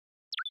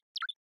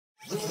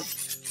Welcome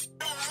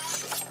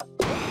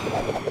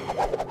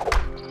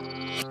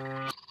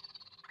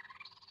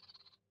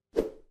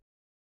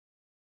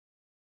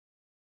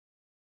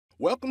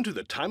to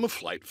the time of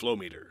flight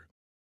Flowmeter.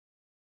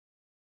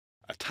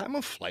 A time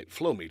of flight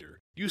Flowmeter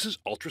uses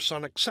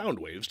ultrasonic sound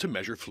waves to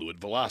measure fluid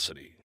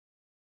velocity.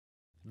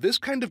 This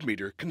kind of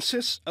meter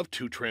consists of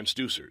two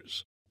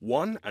transducers,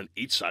 one on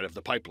each side of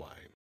the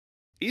pipeline.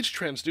 Each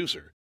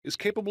transducer is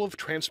capable of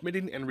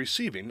transmitting and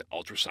receiving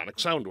ultrasonic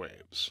sound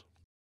waves.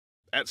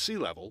 At sea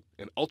level,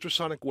 an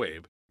ultrasonic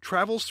wave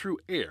travels through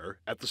air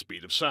at the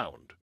speed of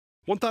sound,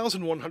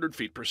 1,100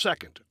 feet per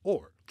second,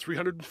 or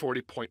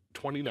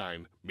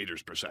 340.29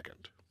 meters per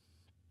second.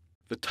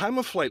 The time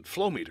of flight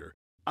Flowmeter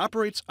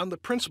operates on the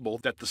principle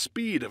that the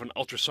speed of an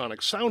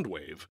ultrasonic sound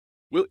wave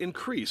will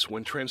increase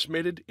when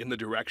transmitted in the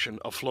direction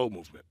of flow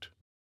movement.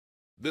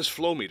 This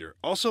Flowmeter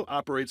also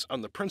operates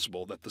on the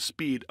principle that the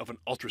speed of an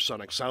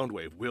ultrasonic sound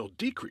wave will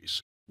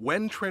decrease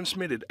when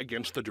transmitted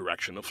against the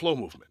direction of flow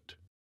movement.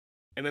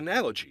 An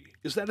analogy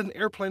is that an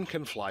airplane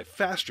can fly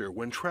faster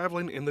when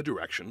traveling in the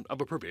direction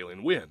of a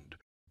prevailing wind,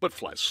 but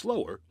fly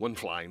slower when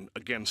flying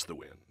against the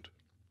wind.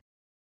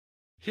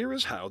 Here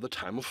is how the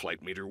time of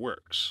flight meter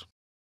works.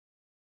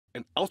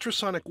 An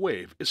ultrasonic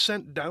wave is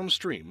sent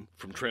downstream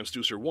from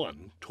transducer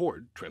 1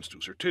 toward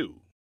transducer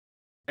 2.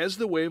 As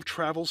the wave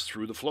travels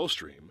through the flow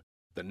stream,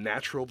 the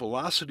natural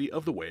velocity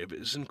of the wave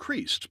is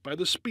increased by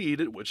the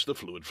speed at which the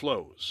fluid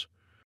flows.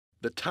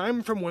 The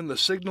time from when the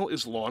signal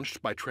is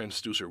launched by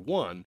transducer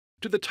 1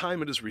 to the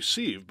time it is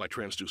received by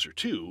transducer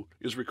 2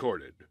 is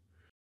recorded.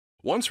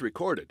 Once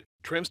recorded,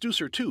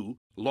 transducer 2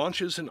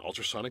 launches an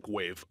ultrasonic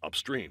wave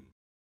upstream.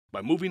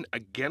 By moving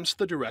against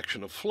the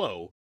direction of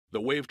flow,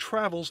 the wave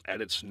travels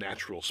at its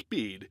natural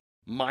speed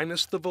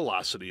minus the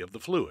velocity of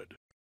the fluid.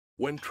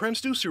 When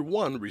transducer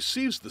 1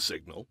 receives the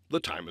signal, the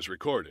time is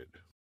recorded.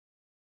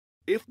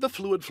 If the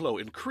fluid flow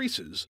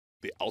increases,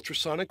 the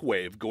ultrasonic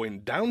wave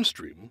going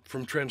downstream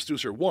from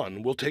transducer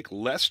 1 will take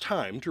less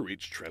time to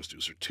reach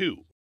transducer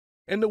 2,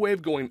 and the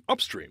wave going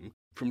upstream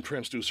from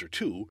transducer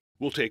 2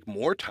 will take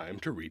more time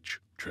to reach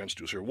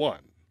transducer 1.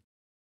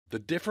 The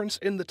difference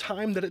in the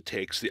time that it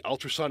takes the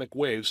ultrasonic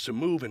waves to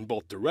move in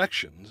both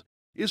directions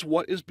is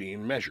what is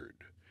being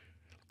measured.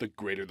 The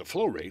greater the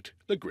flow rate,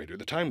 the greater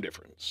the time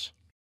difference.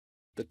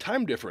 The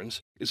time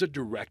difference is a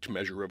direct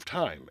measure of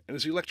time and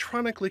is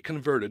electronically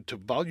converted to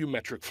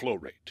volumetric flow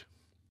rate.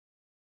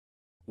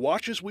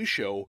 Watch as we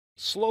show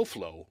slow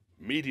flow,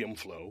 medium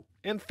flow,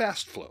 and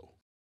fast flow.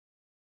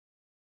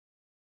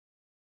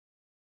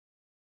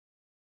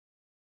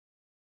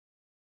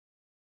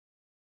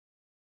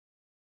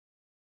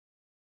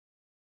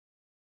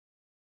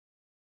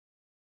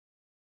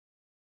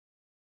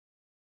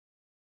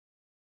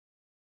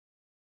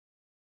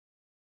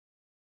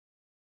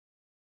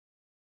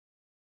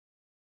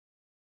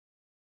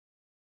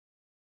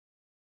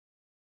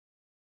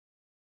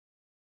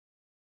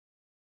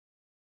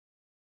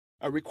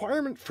 A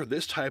requirement for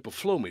this type of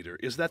flow meter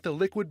is that the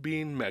liquid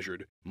being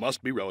measured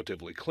must be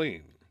relatively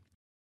clean.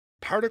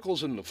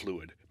 Particles in the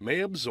fluid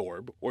may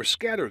absorb or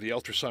scatter the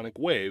ultrasonic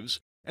waves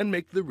and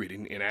make the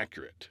reading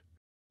inaccurate.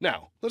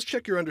 Now, let's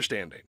check your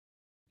understanding.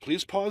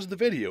 Please pause the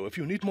video if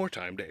you need more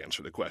time to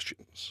answer the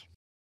questions.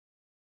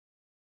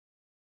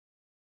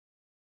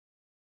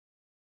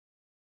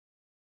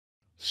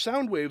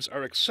 Sound waves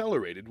are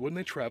accelerated when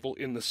they travel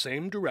in the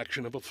same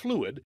direction of a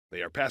fluid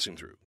they are passing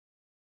through.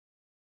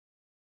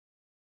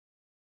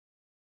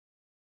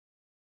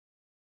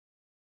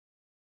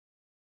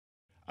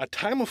 A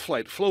time of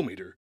flight flow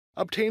meter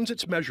obtains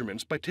its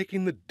measurements by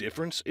taking the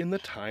difference in the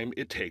time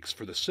it takes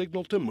for the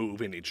signal to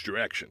move in each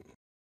direction.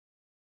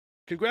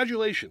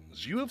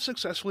 Congratulations, you have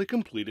successfully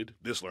completed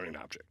this learning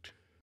object.